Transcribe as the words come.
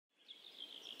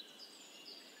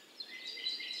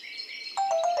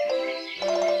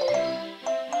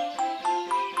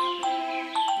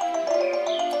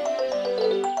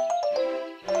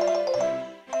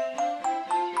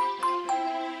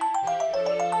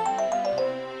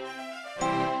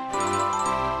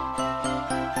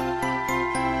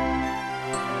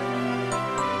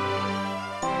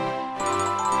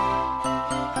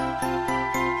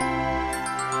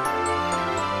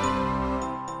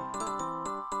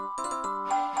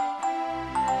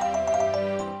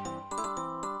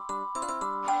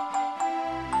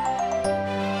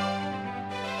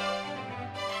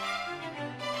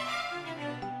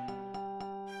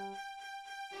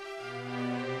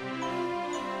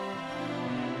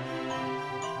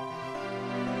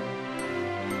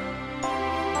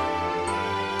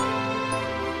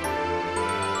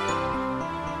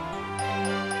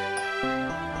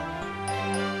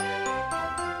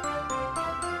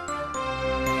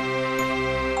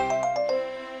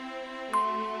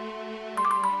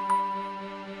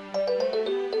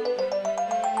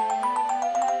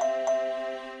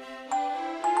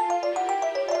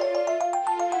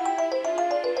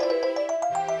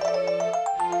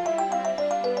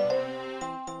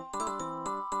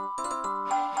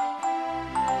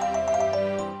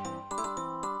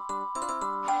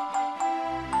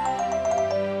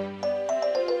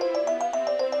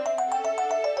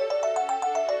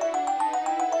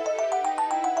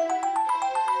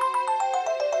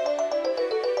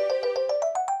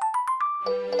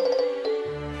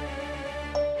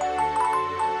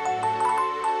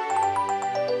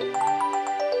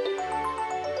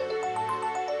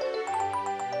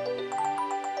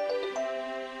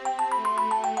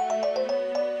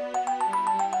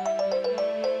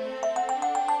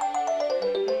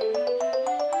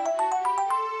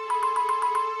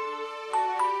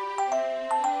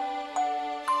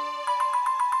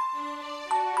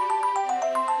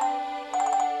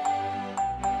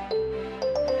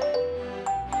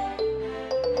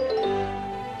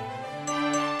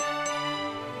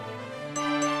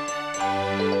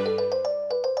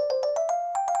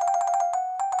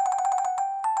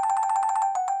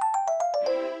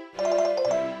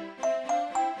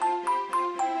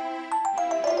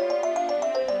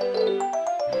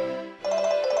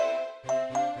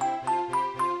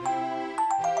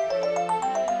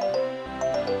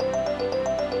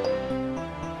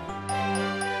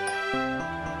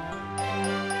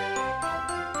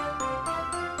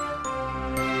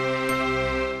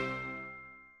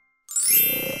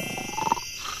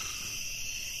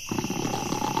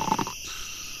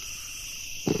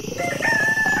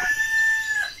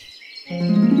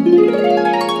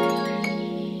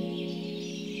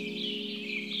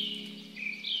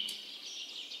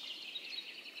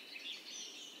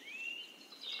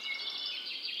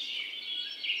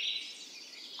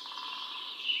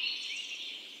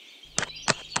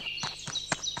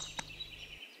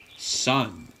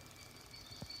Sun.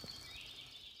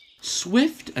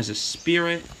 Swift as a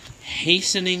spirit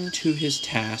hastening to his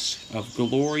task of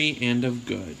glory and of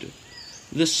good,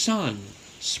 the sun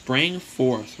sprang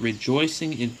forth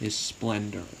rejoicing in his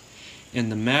splendor,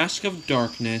 and the mask of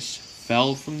darkness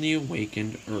fell from the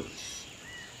awakened earth.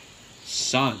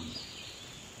 Sun.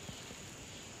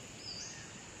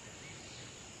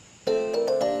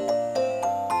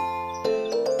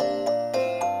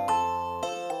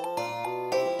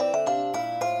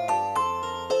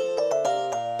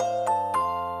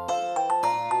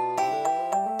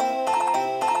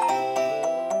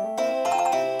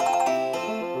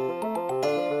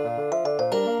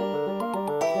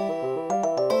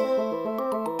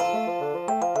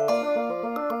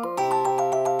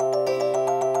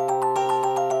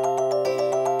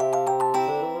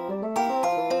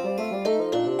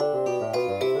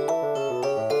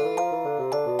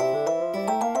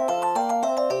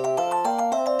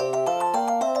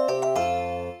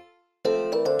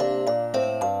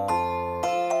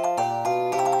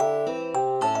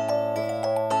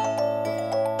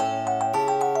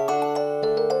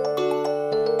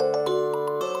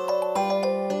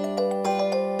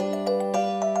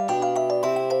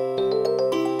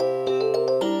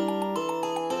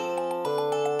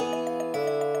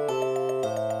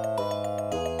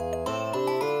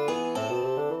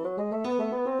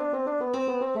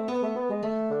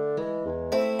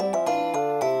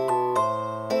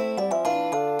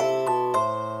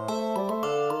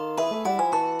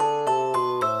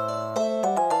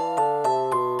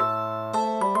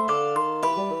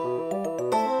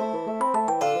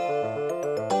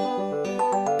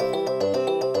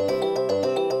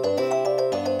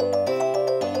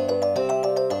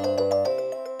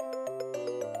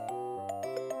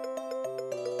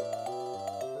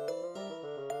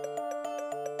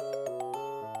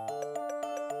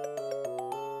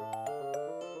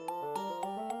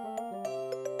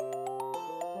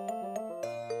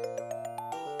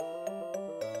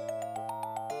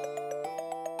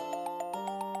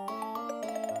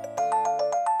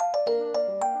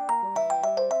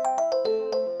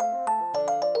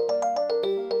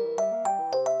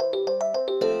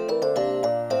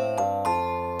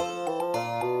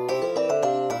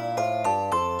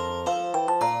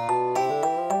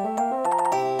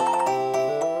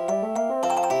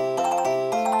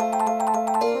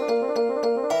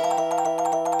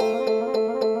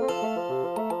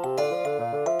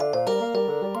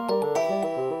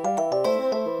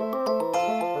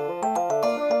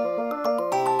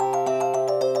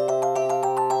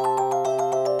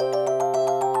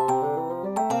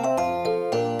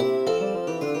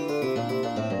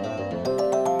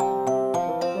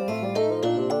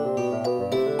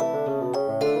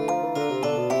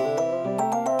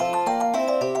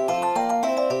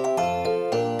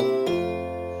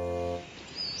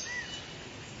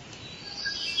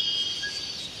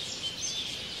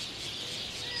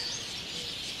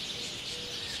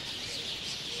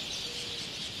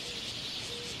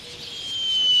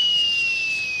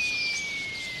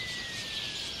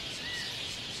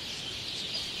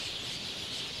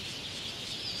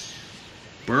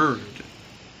 Bird.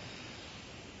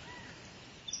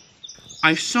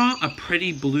 I saw a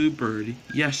pretty bluebird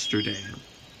yesterday,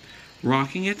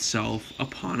 rocking itself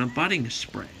upon a budding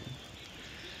spray,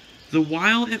 the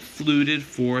while it fluted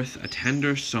forth a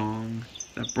tender song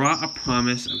that brought a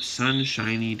promise of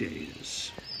sunshiny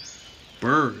days.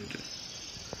 Bird.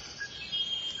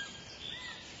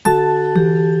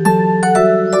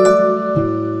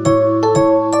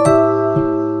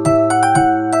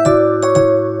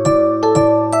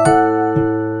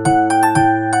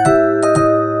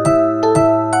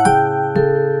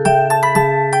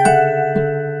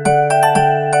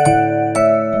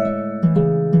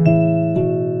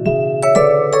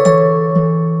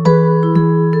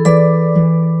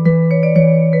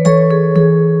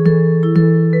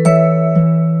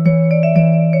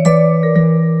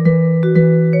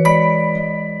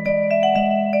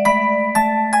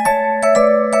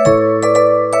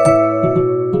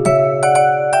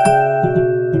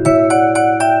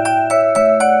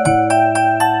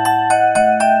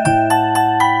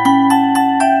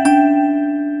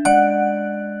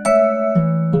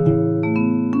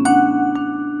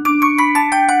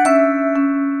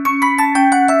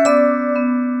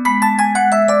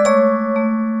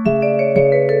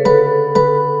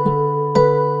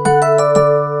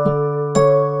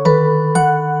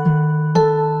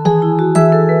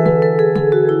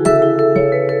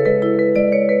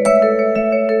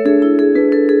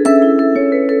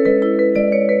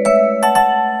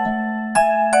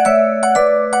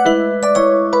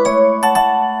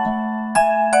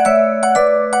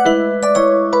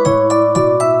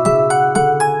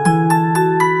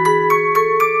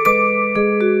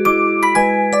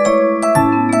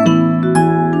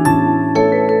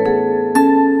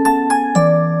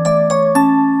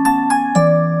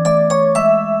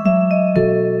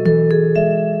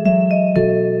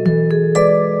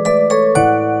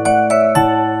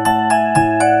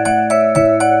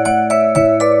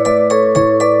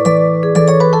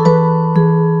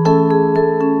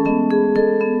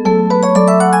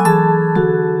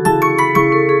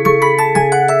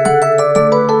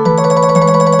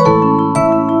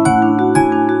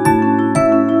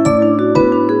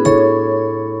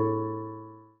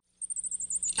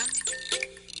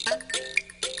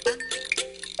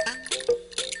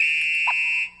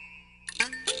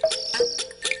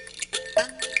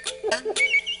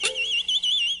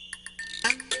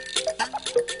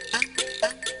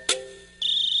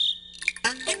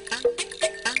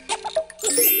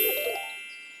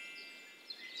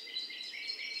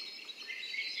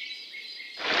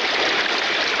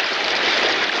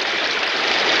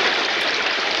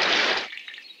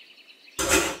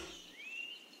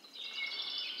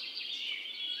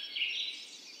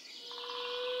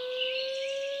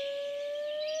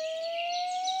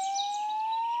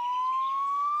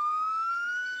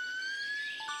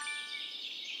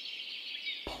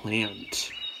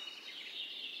 plant.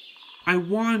 I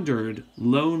wandered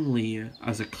lonely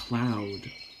as a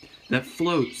cloud that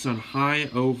floats on high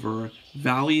over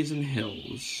valleys and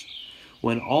hills,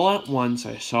 when all at once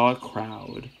I saw a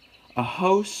crowd, a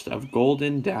host of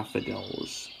golden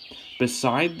daffodils,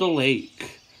 beside the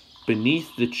lake,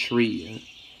 beneath the tree,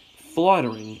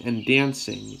 fluttering and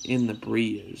dancing in the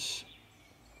breeze.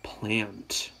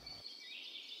 Plant.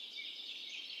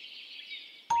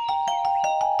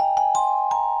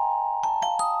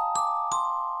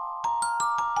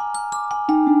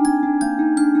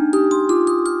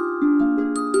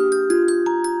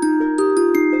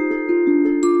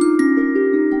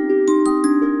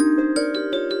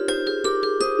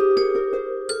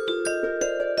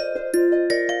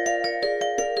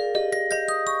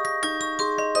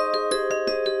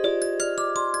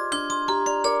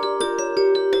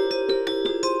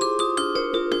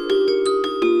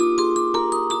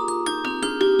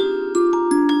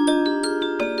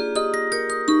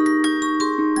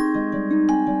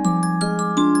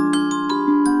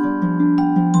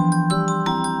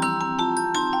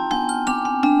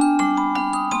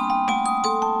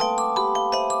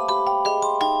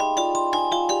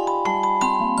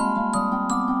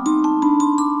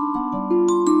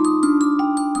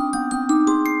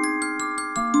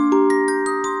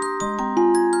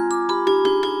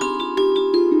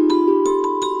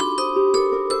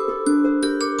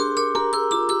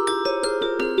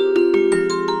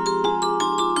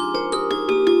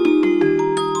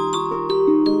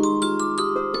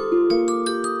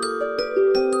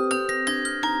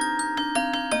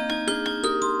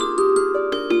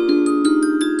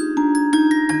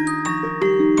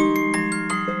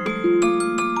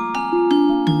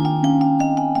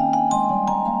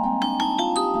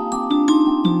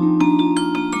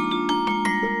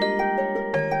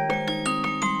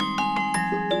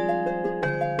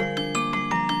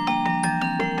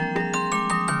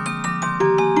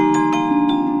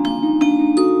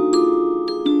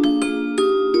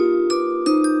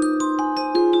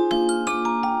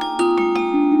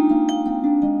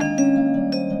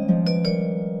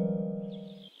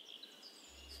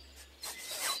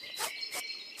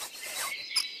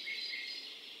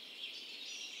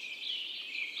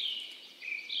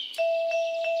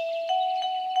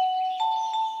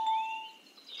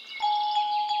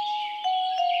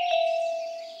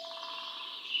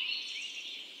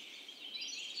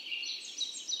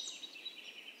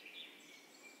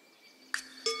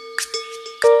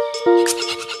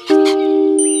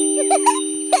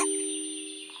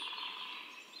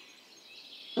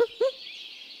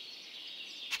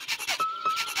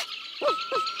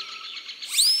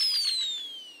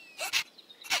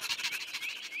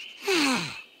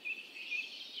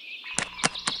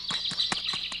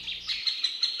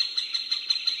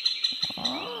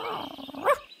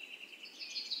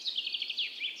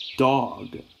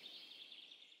 Dog.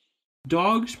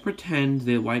 Dogs pretend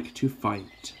they like to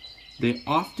fight. They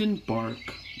often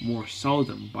bark, more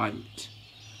seldom bite.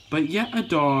 But yet a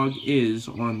dog is,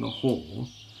 on the whole,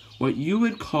 what you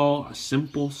would call a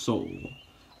simple soul.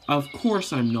 Of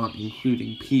course I'm not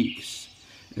including peaks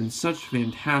and such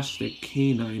fantastic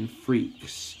canine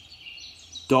freaks.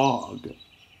 Dog.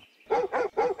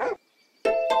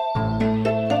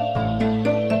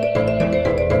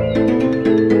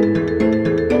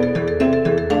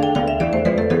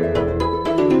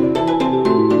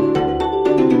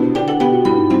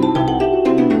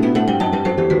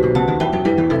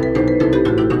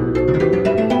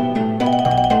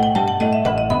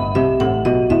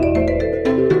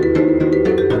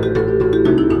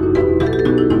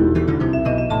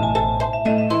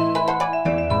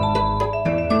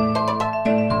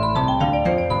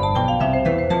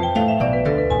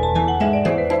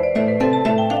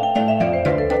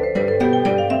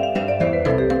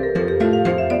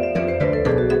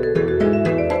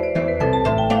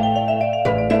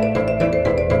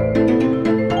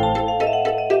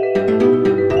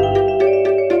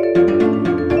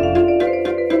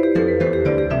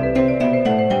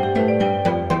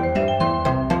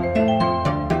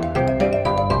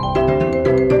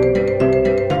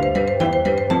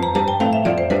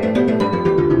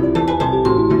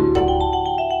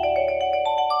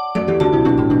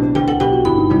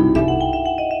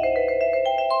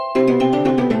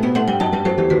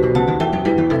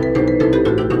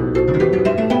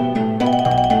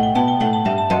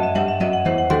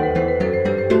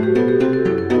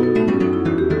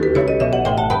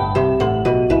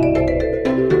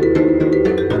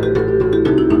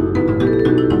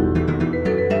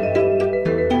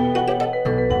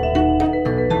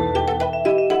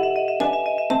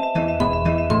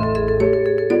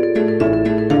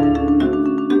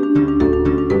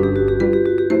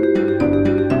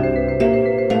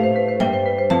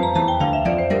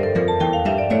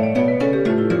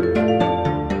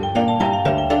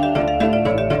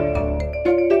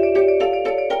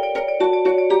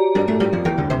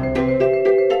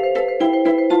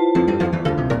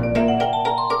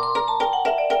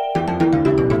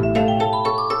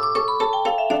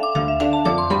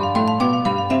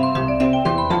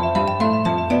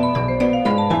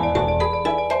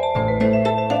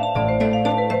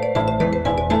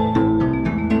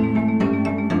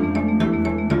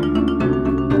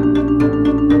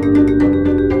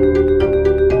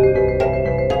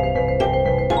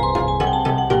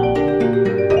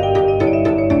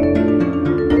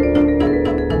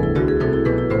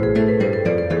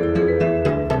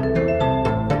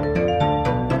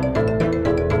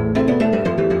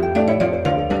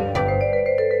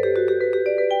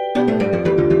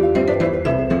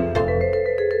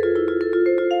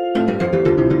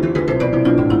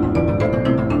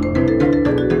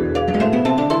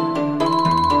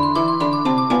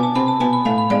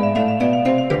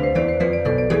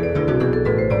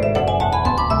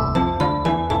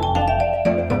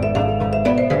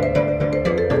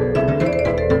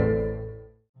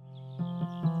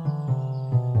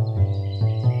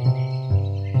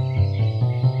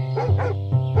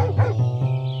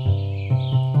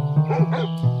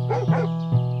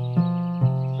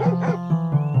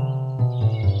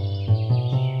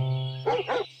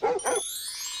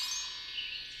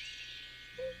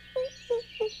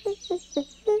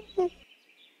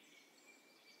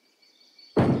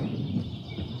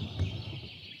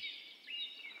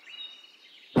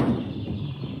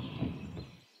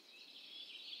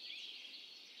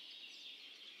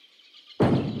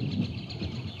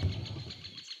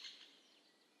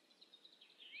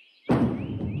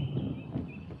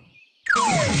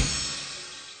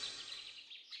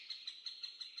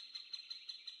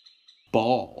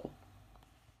 Ball.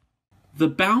 The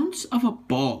bounce of a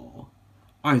ball,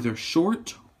 either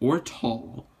short or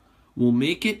tall, will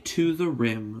make it to the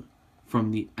rim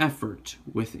from the effort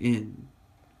within.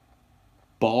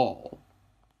 Ball.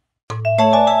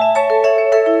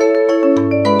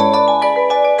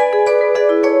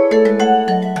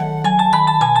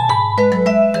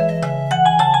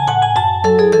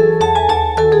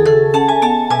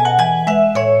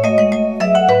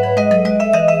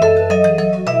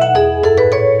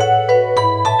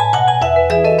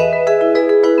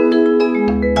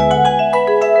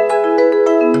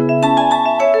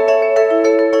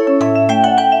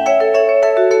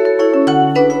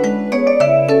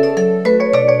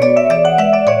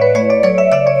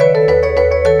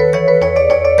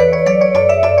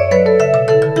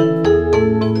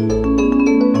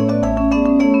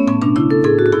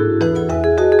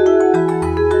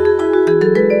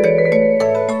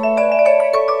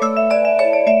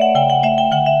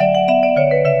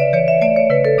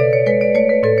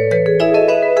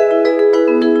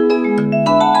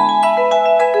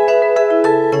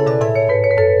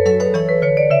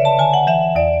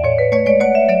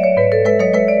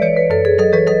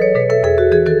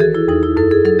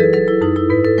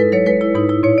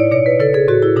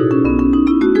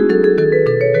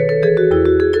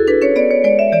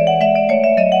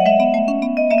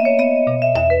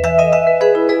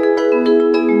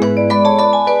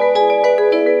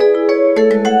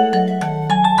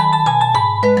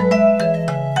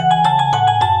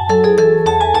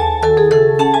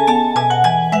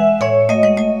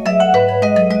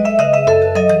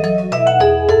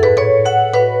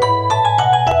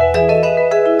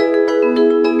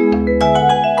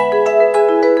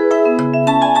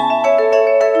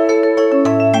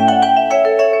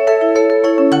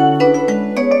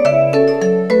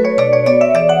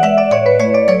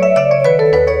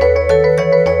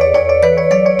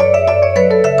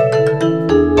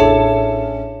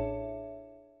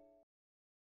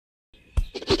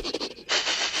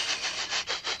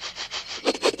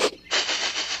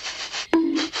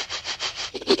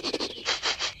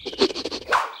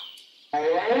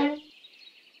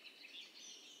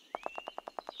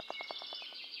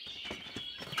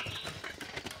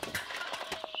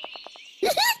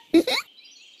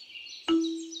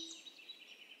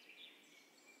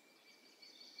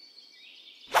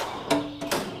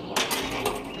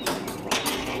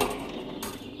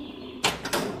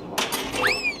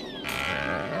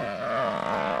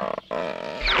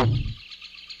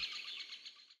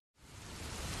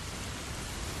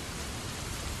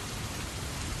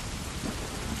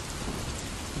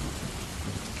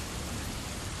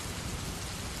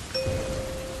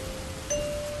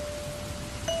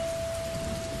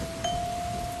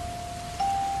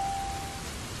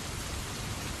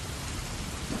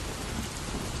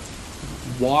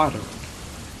 Water.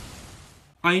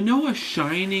 I know a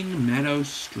shining meadow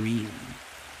stream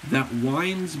that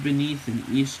winds beneath an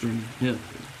eastern hill,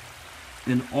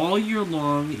 and all year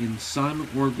long in sun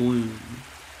or gloom,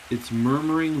 its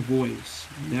murmuring voice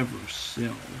never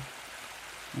still.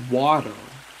 Water.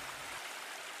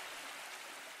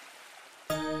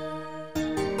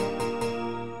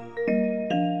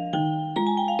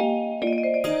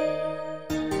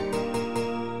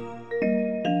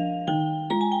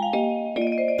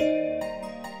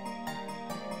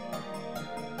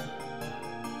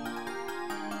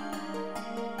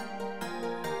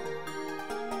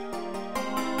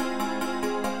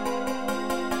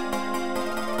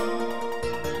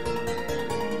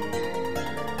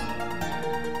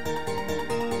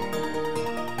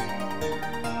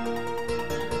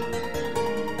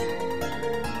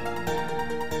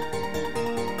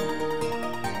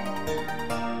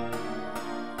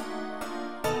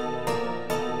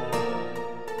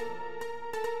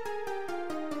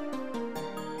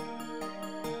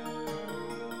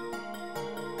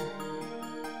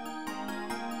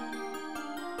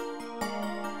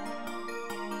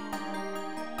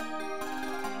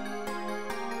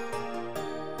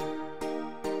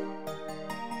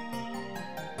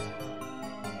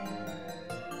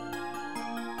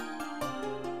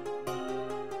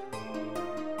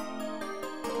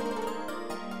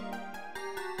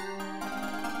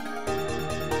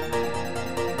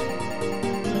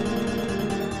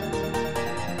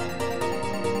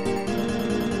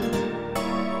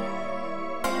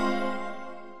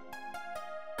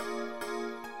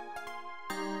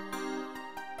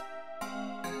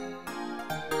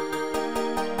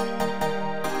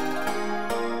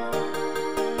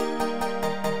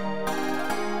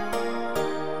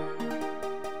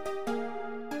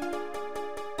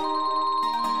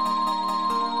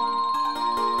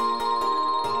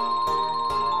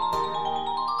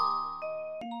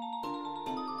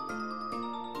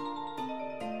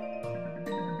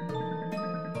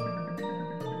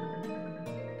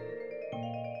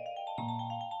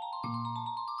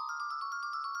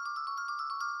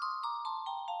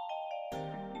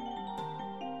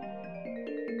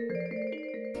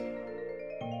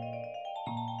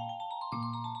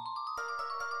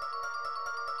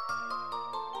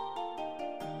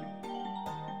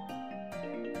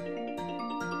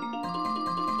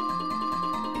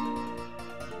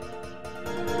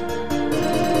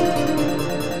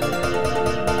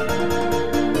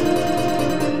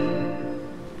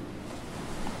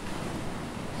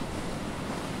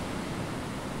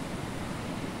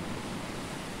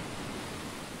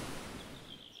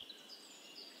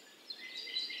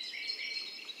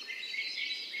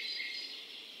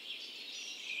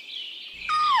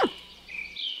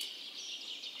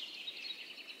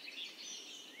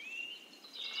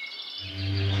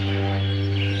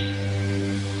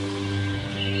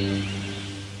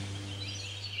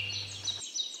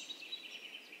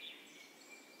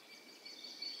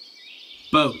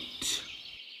 Boat.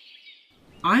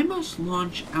 I must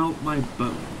launch out my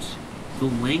boat. The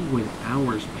languid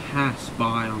hours pass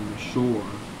by on the shore,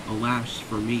 alas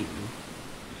for me.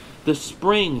 The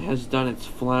spring has done its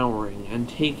flowering and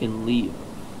taken leave,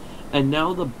 and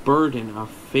now the burden of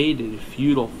faded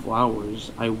feudal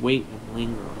flowers I wait and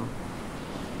linger.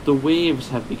 The waves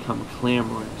have become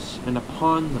clamorous, and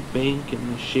upon the bank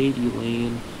in the shady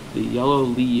lane the yellow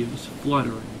leaves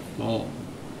flutter and fall.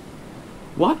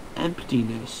 What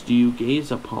emptiness do you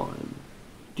gaze upon?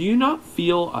 Do you not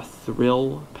feel a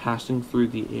thrill passing through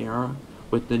the air,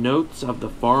 with the notes of the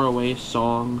faraway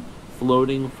song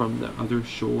floating from the other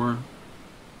shore?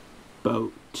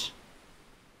 Boat.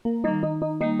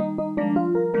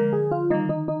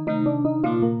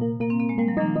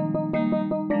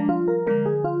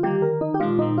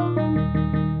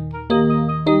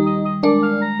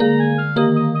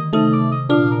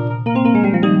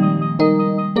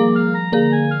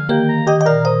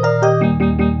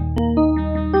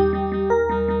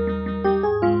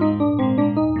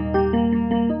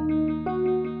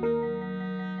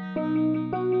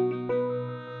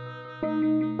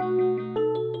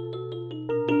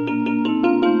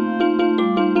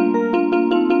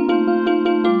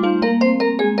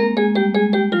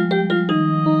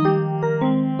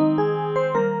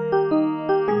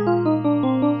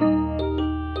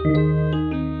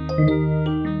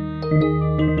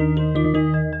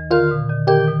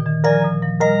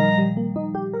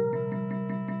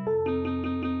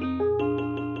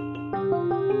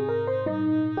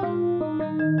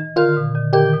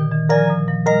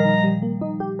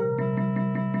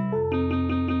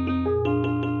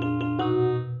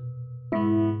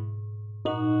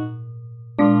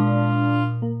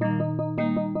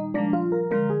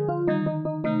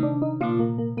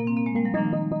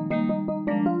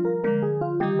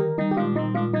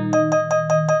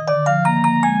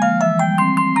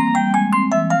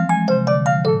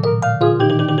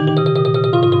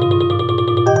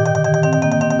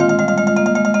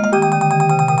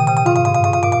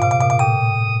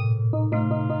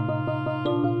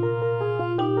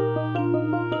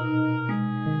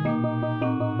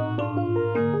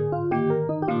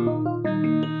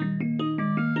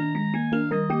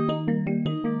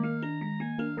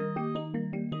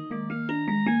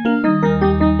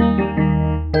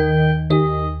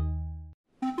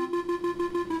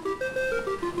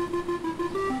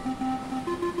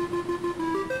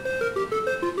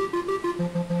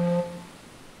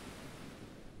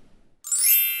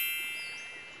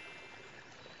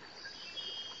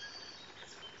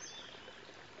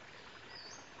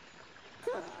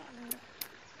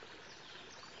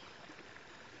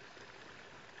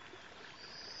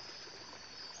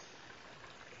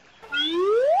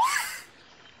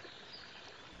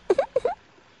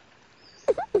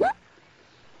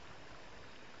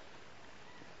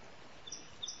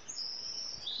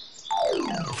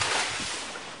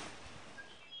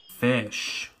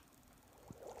 Fish.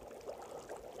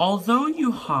 Although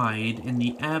you hide in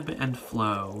the ebb and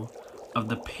flow of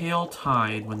the pale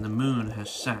tide when the moon has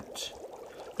set,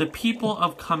 the people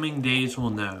of coming days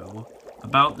will know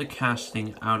about the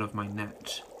casting out of my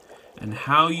net, and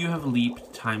how you have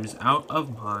leaped times out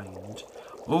of mind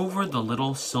over the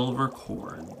little silver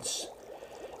cords,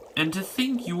 and to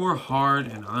think you were hard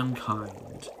and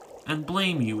unkind, and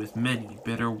blame you with many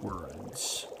bitter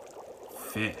words.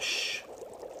 Fish.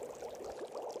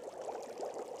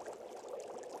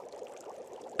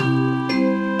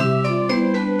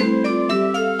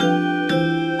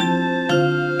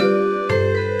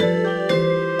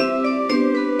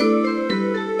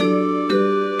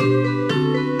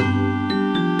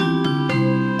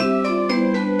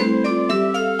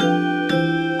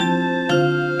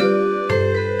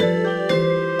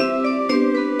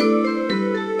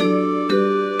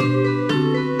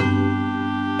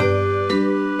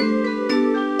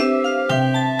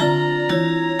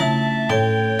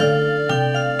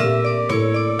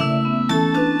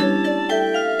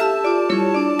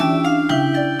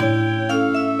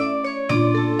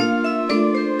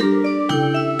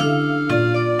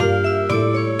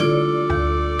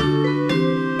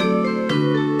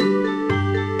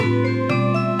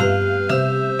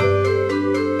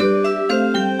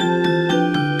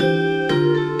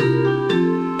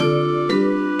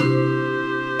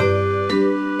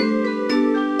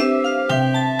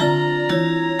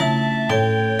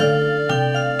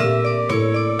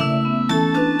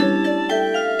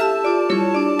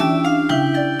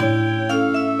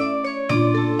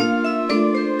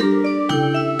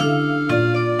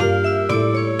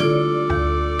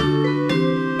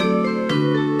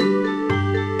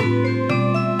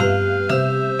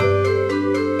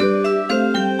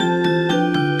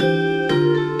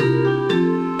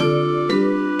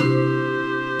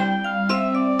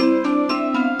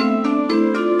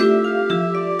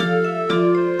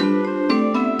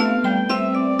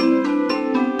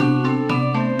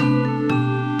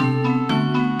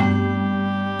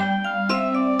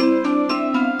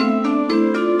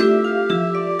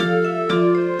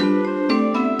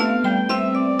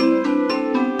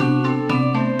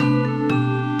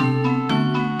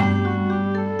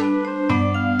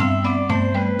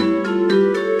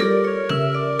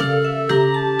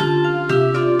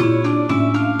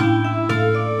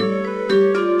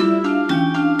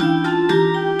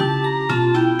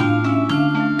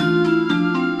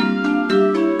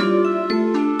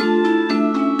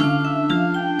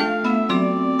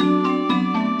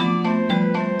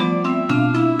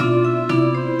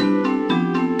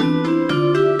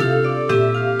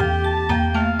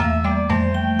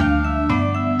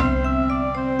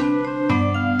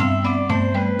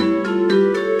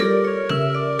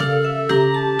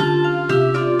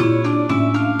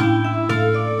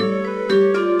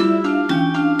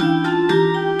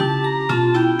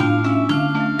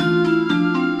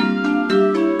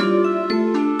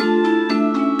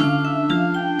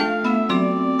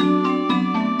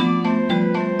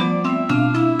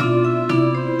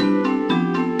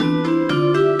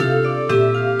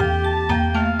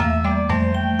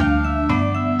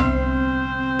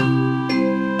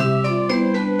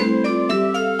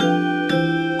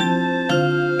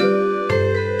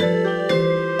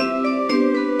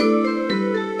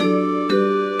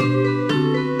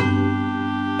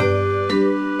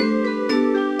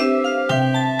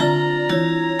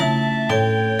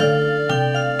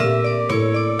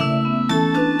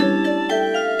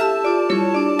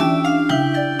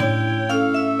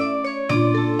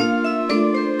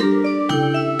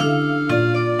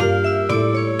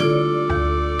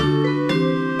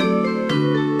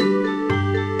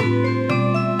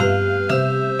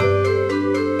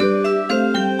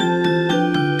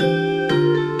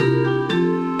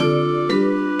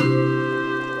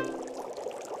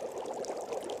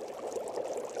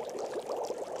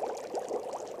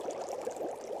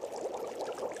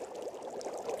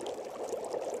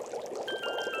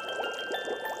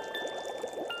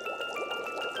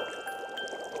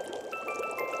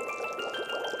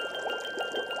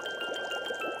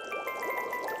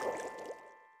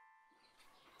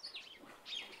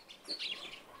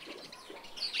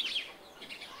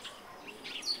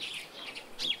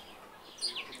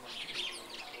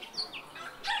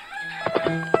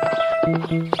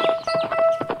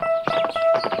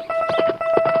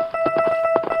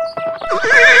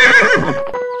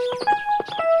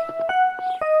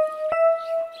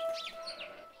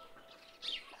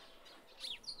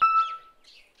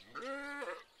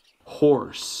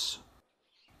 Horse.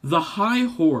 The high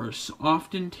horse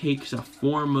often takes a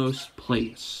foremost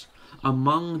place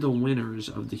among the winners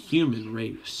of the human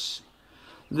race.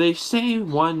 They say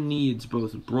one needs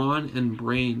both brawn and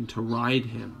brain to ride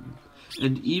him,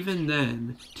 and even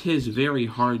then 'tis very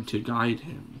hard to guide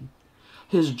him.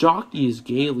 His jockeys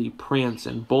gaily prance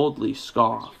and boldly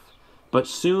scoff, but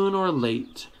soon or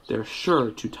late they're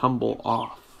sure to tumble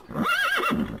off.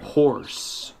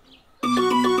 Horse.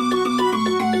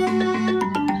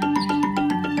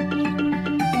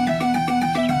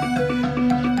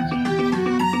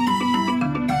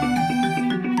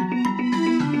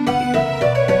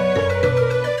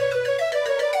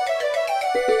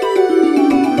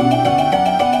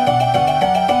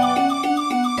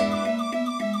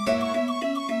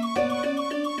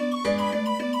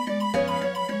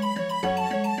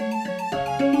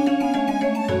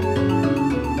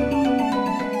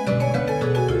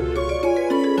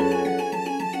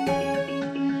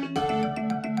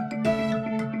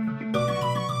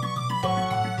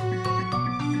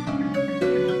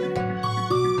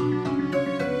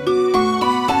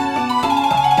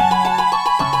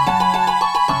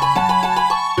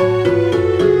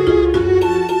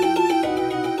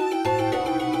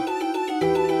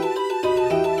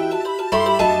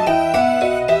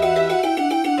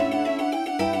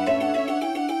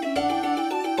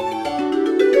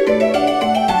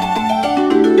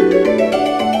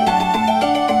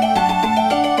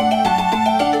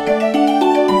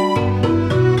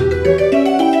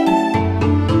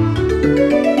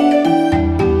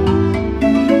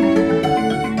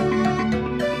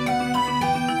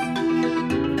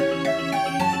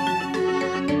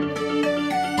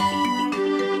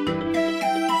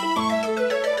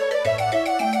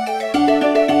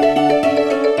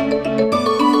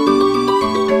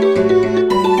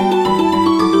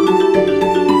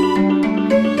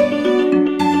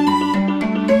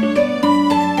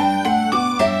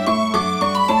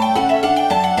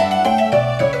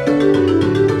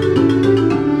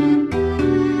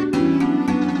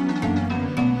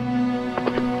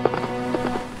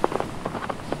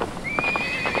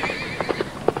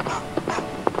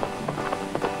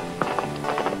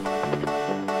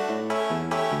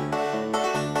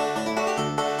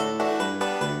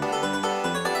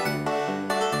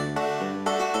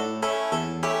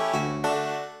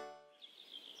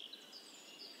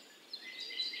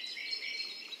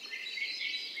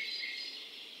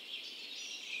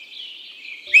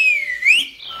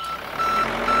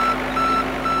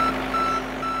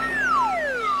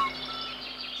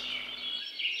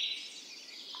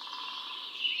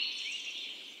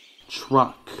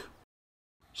 Truck.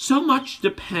 So much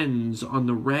depends on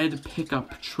the red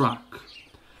pickup truck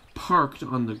parked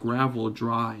on the gravel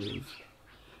drive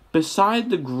beside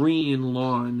the green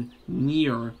lawn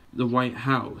near the White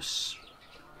House.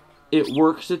 It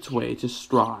works its way to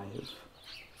strive.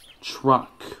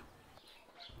 Truck.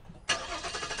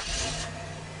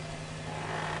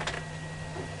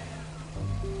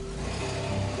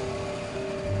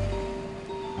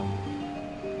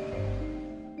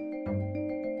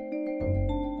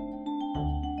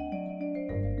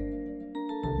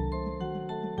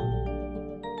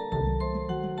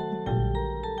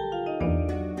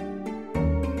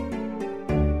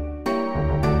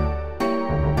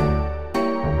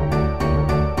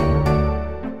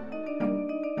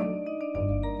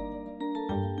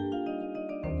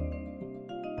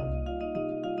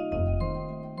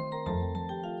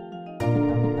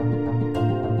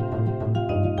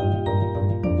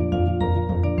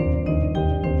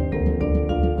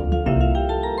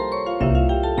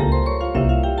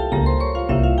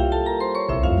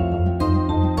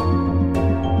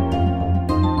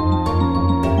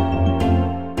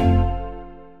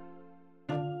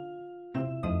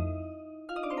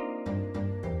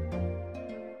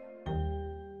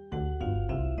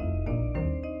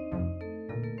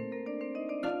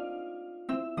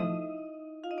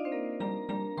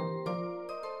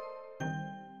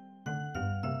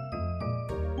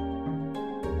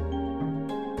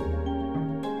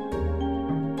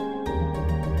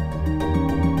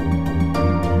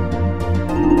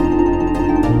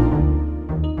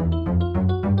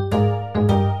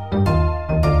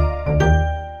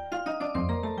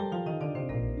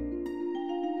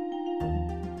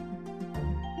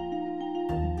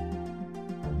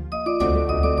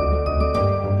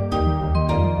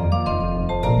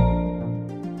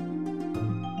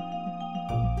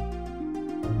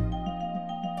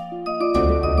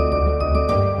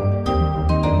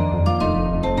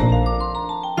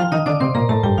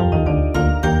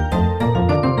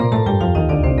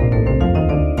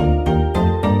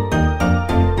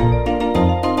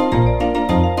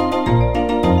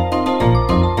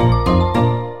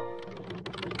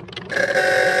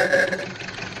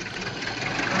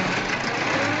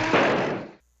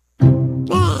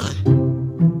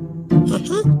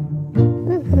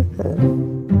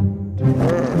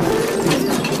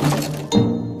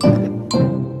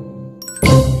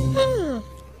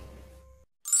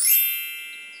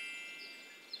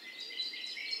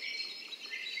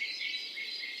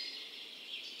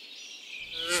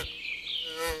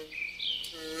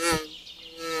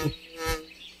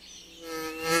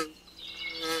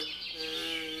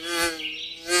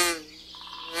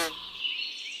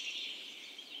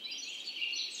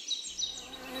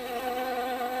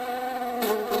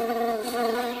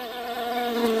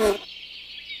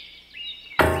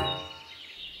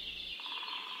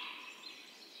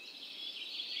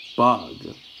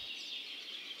 bug.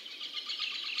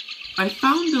 I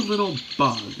found a little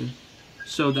bug,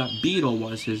 so that beetle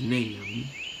was his name,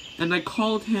 and I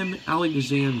called him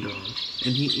Alexander,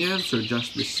 and he answered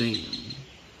just the same.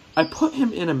 I put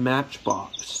him in a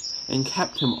matchbox, and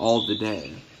kept him all the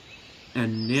day,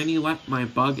 and Nanny let my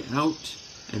bug out,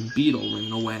 and beetle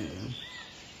ran away.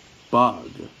 Bug.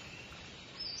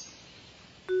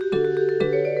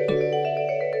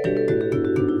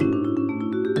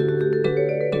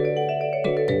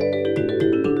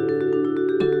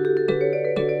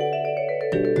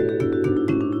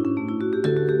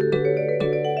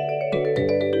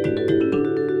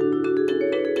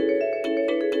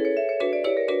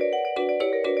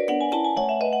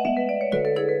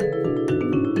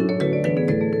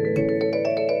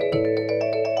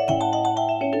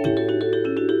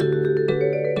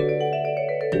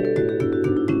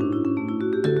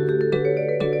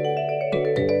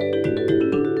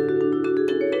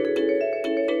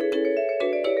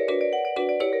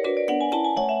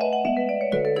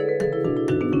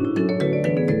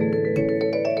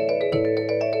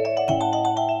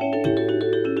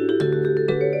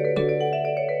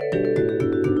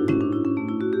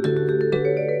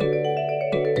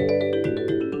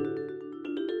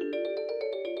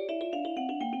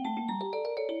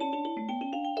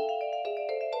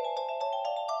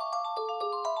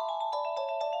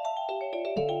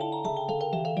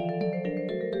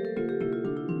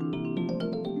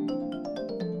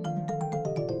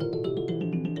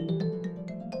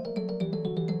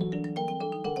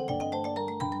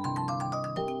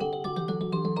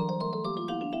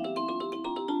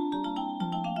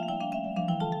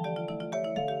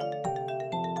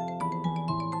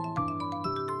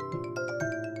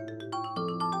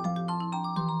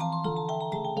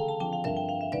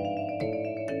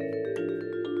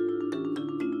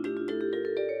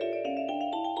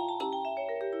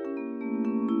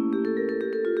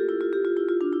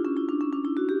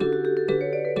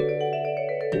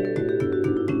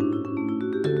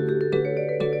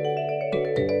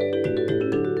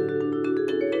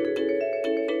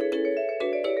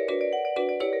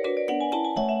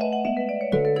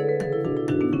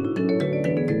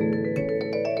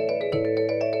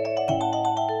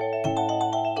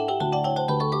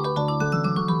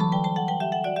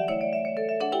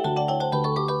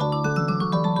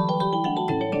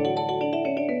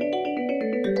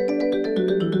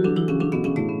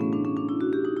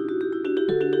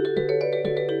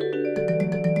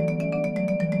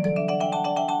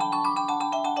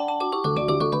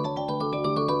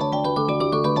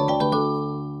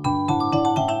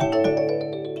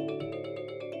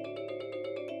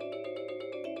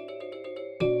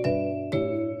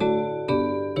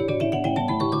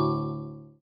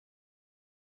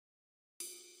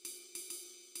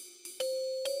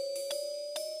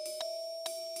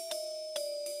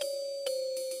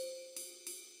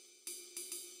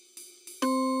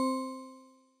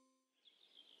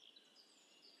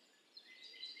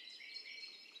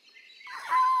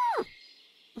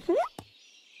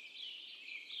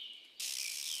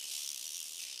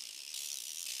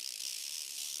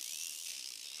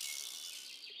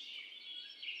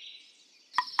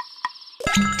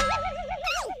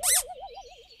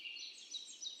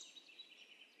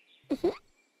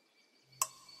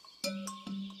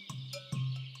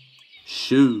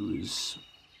 Shoes.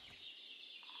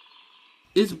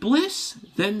 Is bliss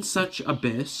then such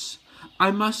abyss?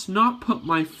 I must not put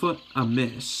my foot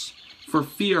amiss, for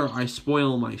fear I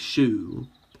spoil my shoe.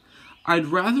 I'd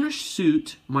rather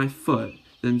suit my foot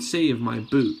than save my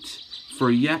boot,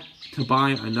 for yet to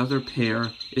buy another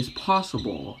pair is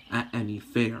possible at any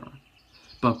fair.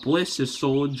 But bliss is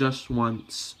sold just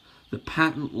once, the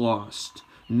patent lost,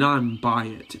 none buy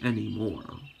it any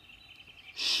more.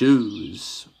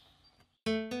 Shoes.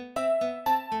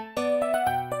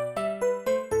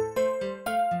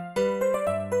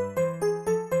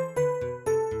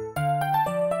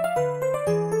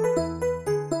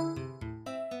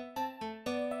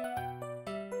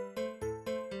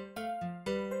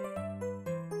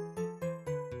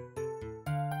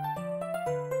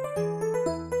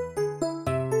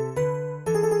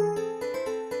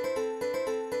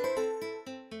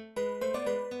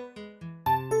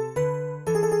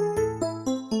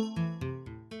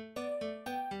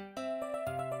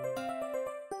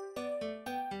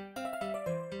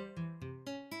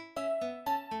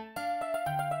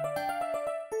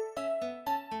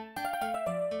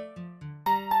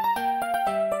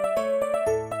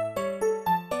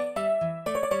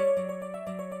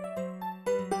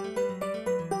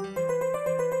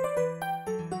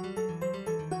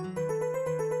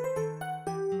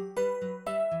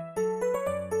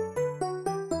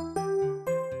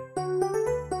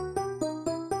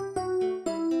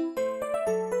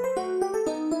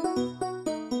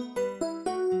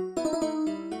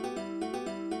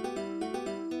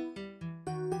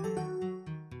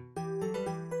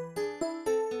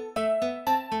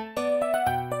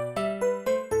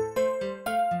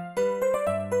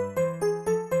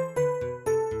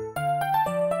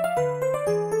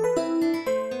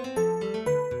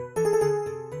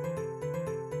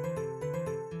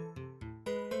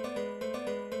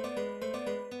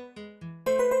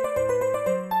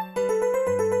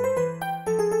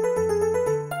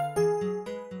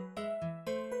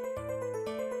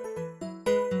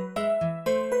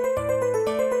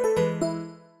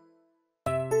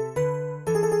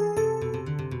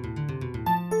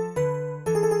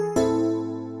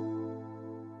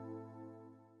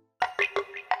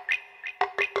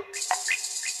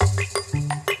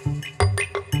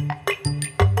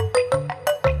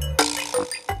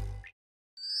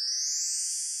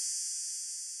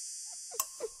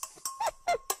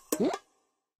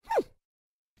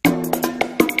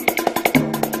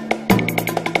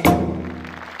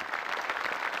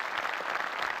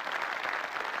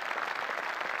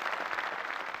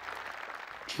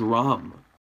 Drum.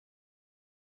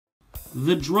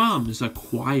 The drum's a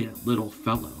quiet little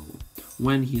fellow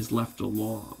when he's left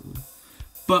alone.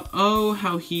 But oh,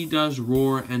 how he does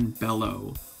roar and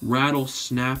bellow, rattle,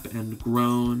 snap, and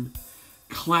groan,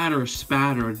 clatter,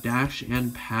 spatter, dash,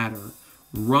 and patter,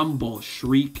 rumble,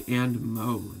 shriek, and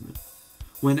moan.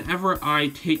 Whenever I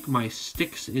take my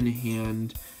sticks in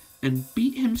hand and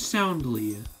beat him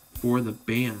soundly for the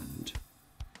band.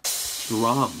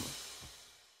 Drum.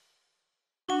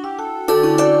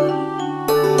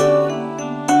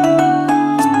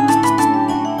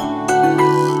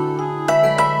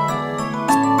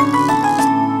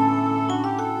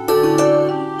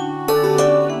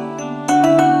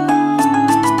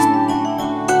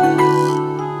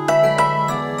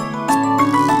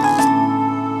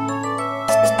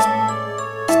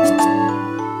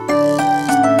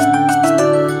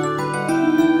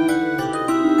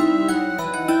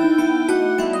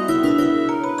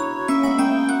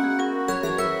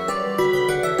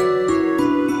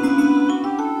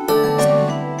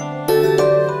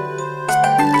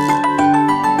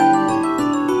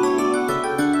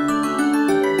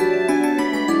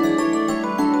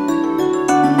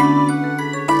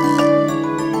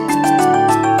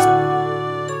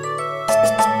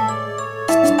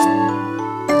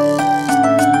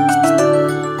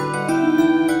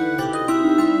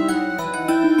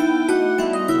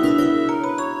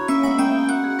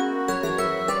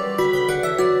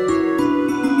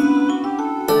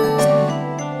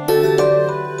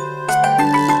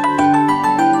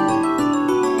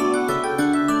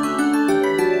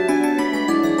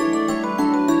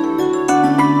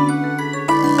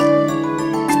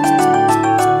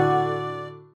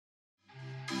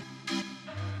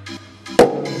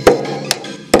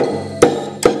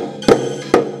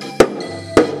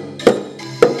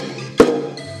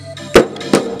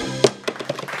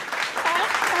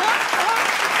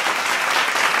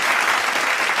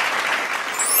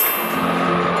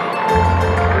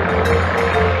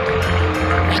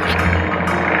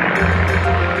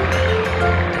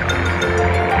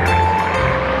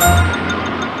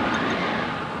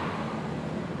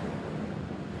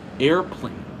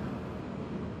 Airplane.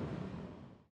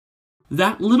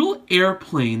 That little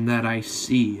airplane that I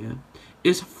see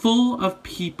is full of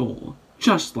people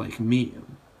just like me.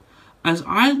 As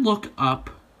I look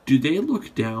up, do they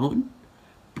look down?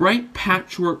 Bright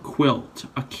patchwork quilt,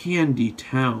 a candy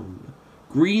town,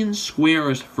 green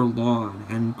squares for lawn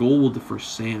and gold for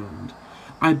sand.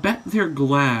 I bet they're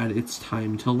glad it's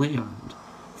time to land.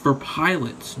 For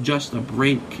pilots, just a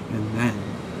break, and then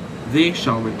they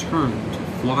shall return to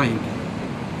fly again.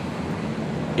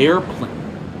 Airplane.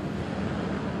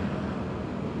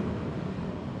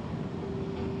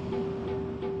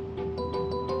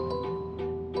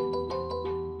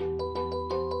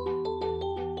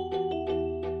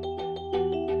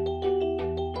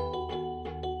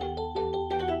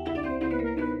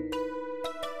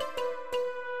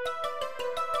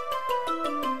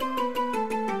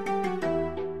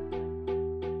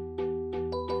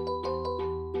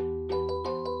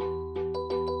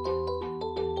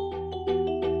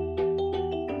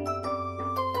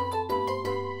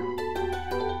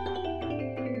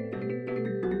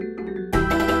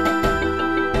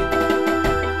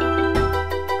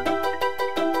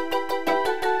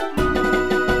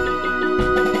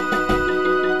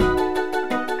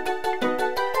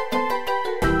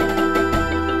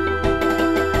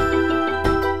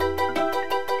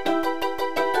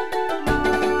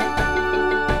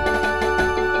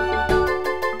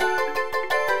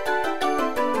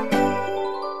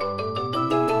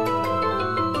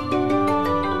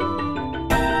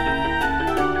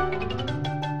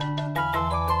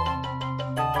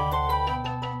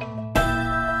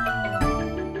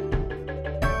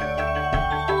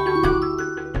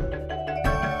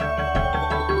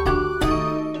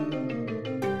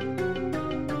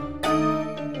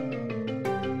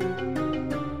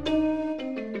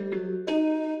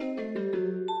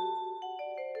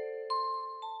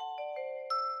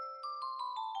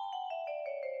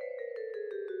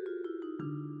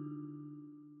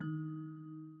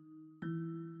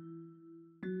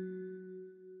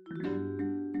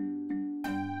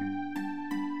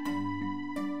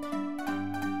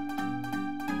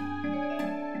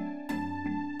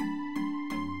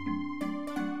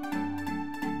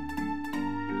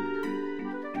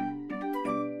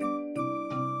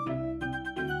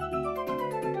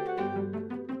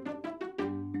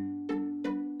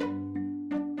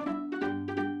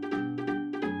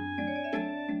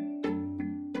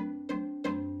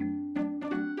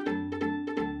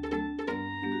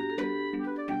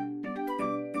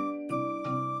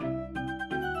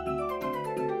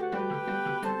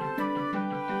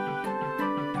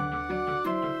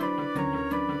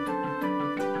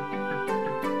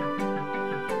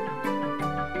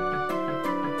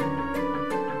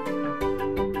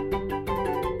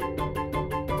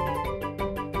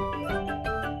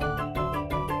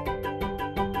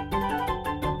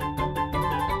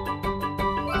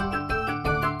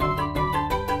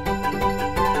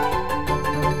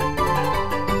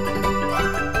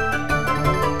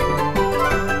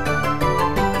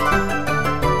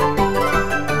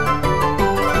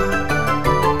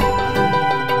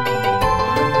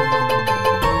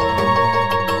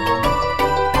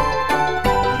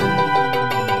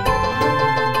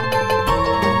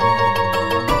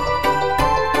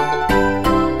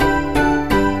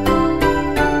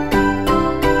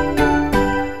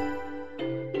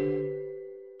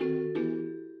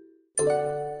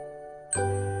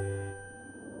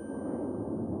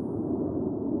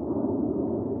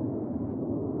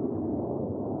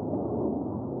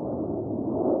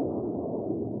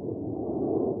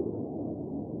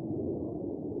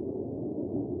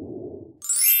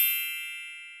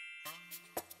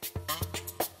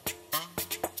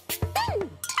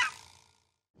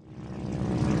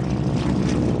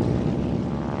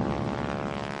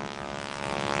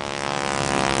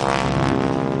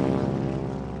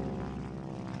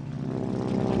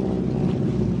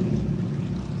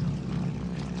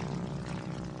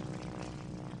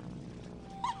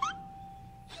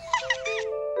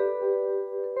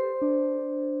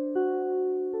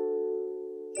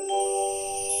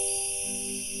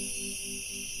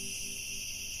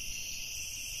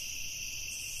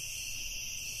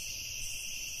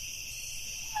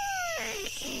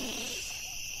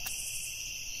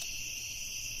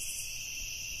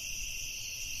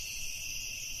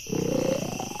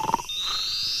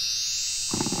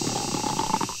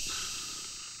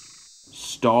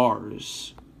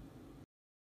 Stars.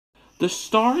 The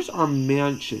stars are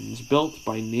mansions built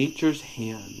by nature's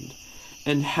hand,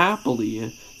 and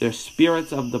happily their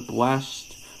spirits of the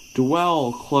blest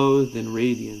dwell clothed in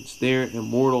radiance, their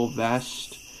immortal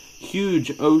vest.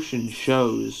 Huge ocean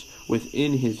shows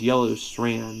within his yellow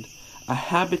strand a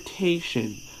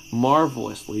habitation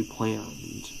marvelously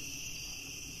planned.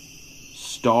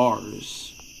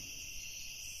 Stars.